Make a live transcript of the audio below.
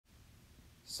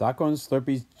Socco and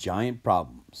Slurpie's Giant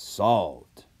Problem,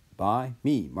 solved by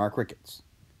me, Mark Ricketts.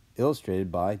 Illustrated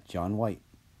by John White.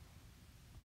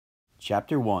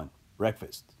 Chapter 1,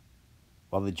 Breakfast.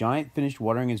 While the giant finished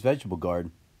watering his vegetable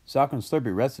garden, Socco and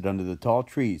Slurpie rested under the tall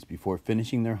trees before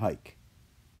finishing their hike.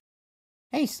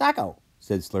 "Hey, Socco,"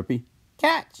 said Slurpie.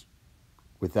 "catch."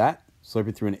 With that,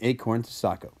 Slurpie threw an acorn to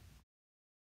Socco.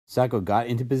 Socco got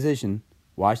into position,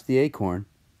 watched the acorn,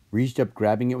 reached up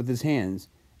grabbing it with his hands,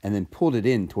 and then pulled it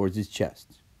in towards his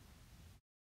chest.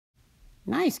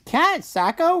 "Nice catch,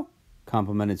 Socco,"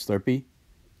 complimented Slurpie.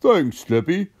 "Thanks,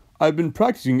 Slurpie. I've been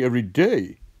practicing every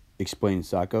day," explained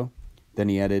Socco. Then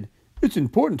he added, "It's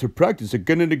important to practice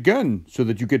again and again so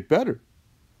that you get better."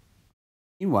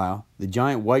 Meanwhile, the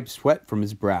giant wiped sweat from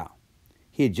his brow.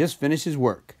 He had just finished his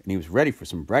work, and he was ready for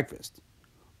some breakfast.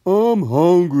 "I'm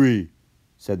hungry,"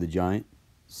 said the giant.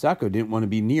 Socco didn't want to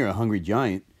be near a hungry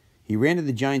giant. He ran to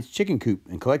the giant's chicken coop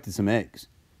and collected some eggs.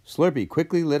 Slurpie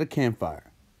quickly lit a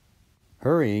campfire.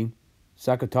 Hurrying,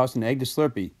 Socco tossed an egg to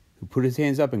Slurpie, who put his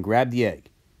hands up and grabbed the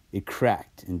egg. It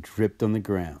cracked and dripped on the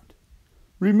ground.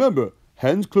 "Remember,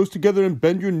 hands close together and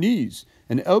bend your knees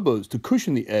and elbows to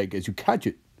cushion the egg as you catch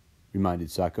it,"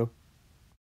 reminded Socco.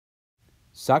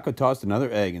 Socco tossed another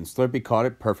egg and Slurpie caught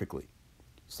it perfectly.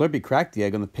 Slurpie cracked the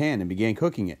egg on the pan and began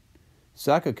cooking it.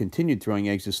 Socco continued throwing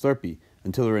eggs to Slurpie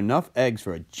until there were enough eggs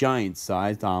for a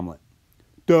giant-sized omelet.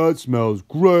 "That smells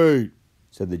great,"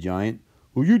 said the giant.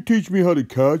 "Will you teach me how to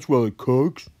catch while it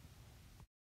cooks?"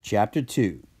 Chapter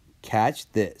 2,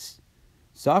 Catch This.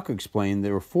 Socco explained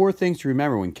there were 4 things to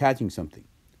remember when catching something.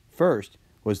 First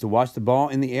was to watch the ball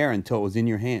in the air until it was in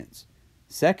your hands.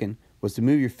 Second was to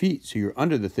move your feet so you're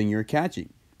under the thing you're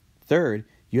catching. Third,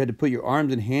 you had to put your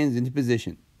arms and hands into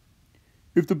position.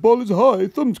 "If the ball is high,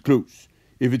 thumb's close.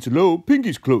 If it's low,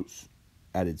 pinky's close,"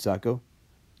 added Socco.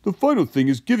 "The final thing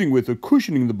is giving with or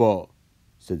cushioning the ball,"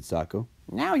 said Socco.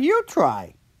 "Now you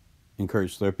try,"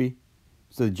 encouraged Slurpie.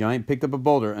 So the giant picked up a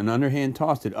boulder and underhand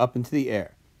tossed it up into the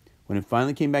air. When it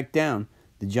finally came back down,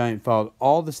 the giant followed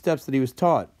all the steps that he was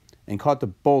taught and caught the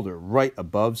boulder right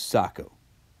above Socco.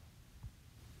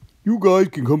 "You guys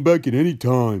can come back at any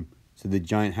time," said the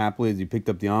giant happily as he picked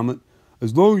up the omelet,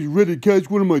 "as long as you're ready to catch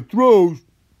one of my throws."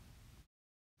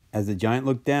 As the giant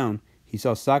looked down, he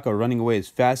saw Socco running away as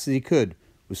fast as he could,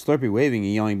 with Slurpie waving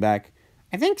and yelling back,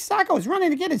 "I think Socco's running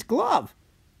to get his glove.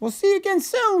 We'll see you again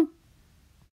soon."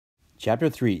 Chapter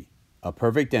 3, A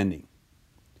Perfect Ending.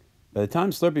 By the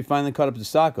time Slurpie finally caught up to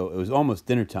Socco, it was almost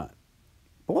dinner time.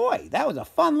 "Boy, that was a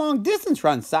fun long-distance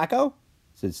run, Socco,"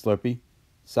 said Slurpie.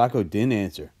 Socco didn't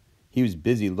answer. He was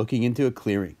busy looking into a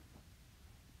clearing.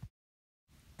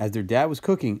 As their dad was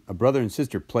cooking, a brother and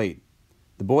sister played.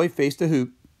 The boy faced a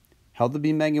hoop, held the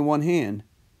beanbag in one hand,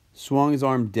 swung his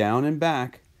arm down and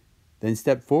back, then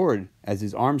stepped forward as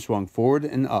his arm swung forward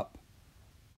and up.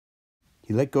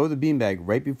 He let go of the beanbag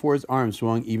right before his arm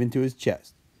swung even to his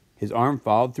chest. His arm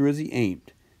followed through as he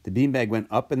aimed. The beanbag went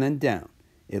up and then down.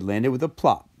 It landed with a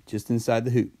plop just inside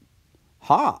the hoop.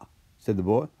 "Ha!" said the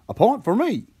boy. "A point for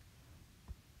me."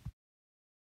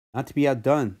 Not to be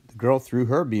outdone, the girl threw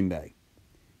her beanbag.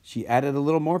 She added a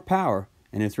little more power,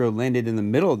 and her throw landed in the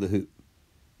middle of the hoop.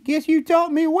 "Guess you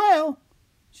taught me well,"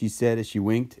 she said as she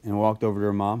winked and walked over to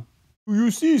her mom.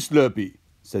 "You see, Slurpie,"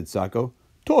 said Socco,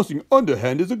 "tossing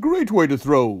underhand is a great way to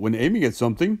throw when aiming at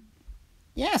something."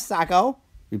 "Yes, Socco,"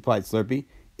 replied Slurpie.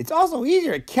 "It's also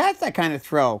easier to catch that kind of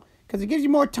throw, because it gives you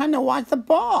more time to watch the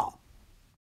ball."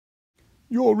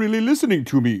 "You're really listening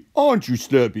to me, aren't you,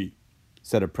 Slurpie?"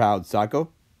 said a proud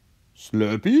Socco.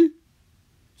 "Slurpie?"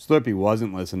 Slurpie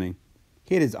wasn't listening.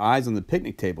 He had his eyes on the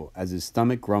picnic table as his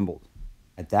stomach grumbled.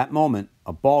 At that moment,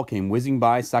 a ball came whizzing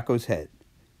by Socco's head.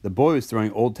 The boy was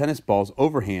throwing old tennis balls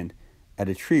overhand at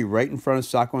a tree right in front of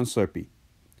Socco and Slurpie.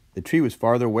 The tree was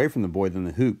farther away from the boy than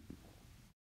the hoop.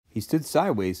 He stood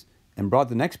sideways and brought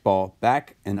the next ball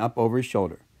back and up over his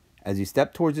shoulder. As he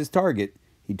stepped towards his target,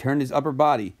 he turned his upper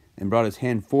body and brought his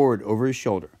hand forward over his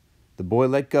shoulder. The boy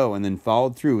let go and then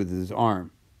followed through with his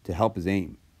arm to help his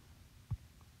aim.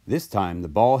 This time, the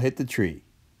ball hit the tree.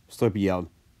 Slurpie yelled,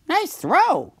 "Nice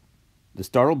throw!" The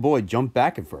startled boy jumped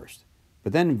back at first,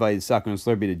 but then invited Socco and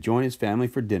Slurpie to join his family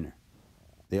for dinner.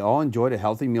 They all enjoyed a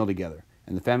healthy meal together,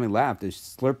 and the family laughed as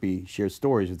Slurpie shared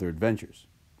stories of their adventures.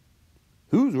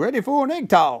 "Who's ready for an egg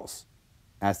toss?"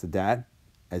 asked the dad,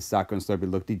 as Socco and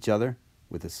Slurpie looked at each other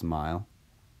with a smile.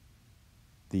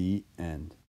 The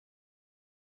end.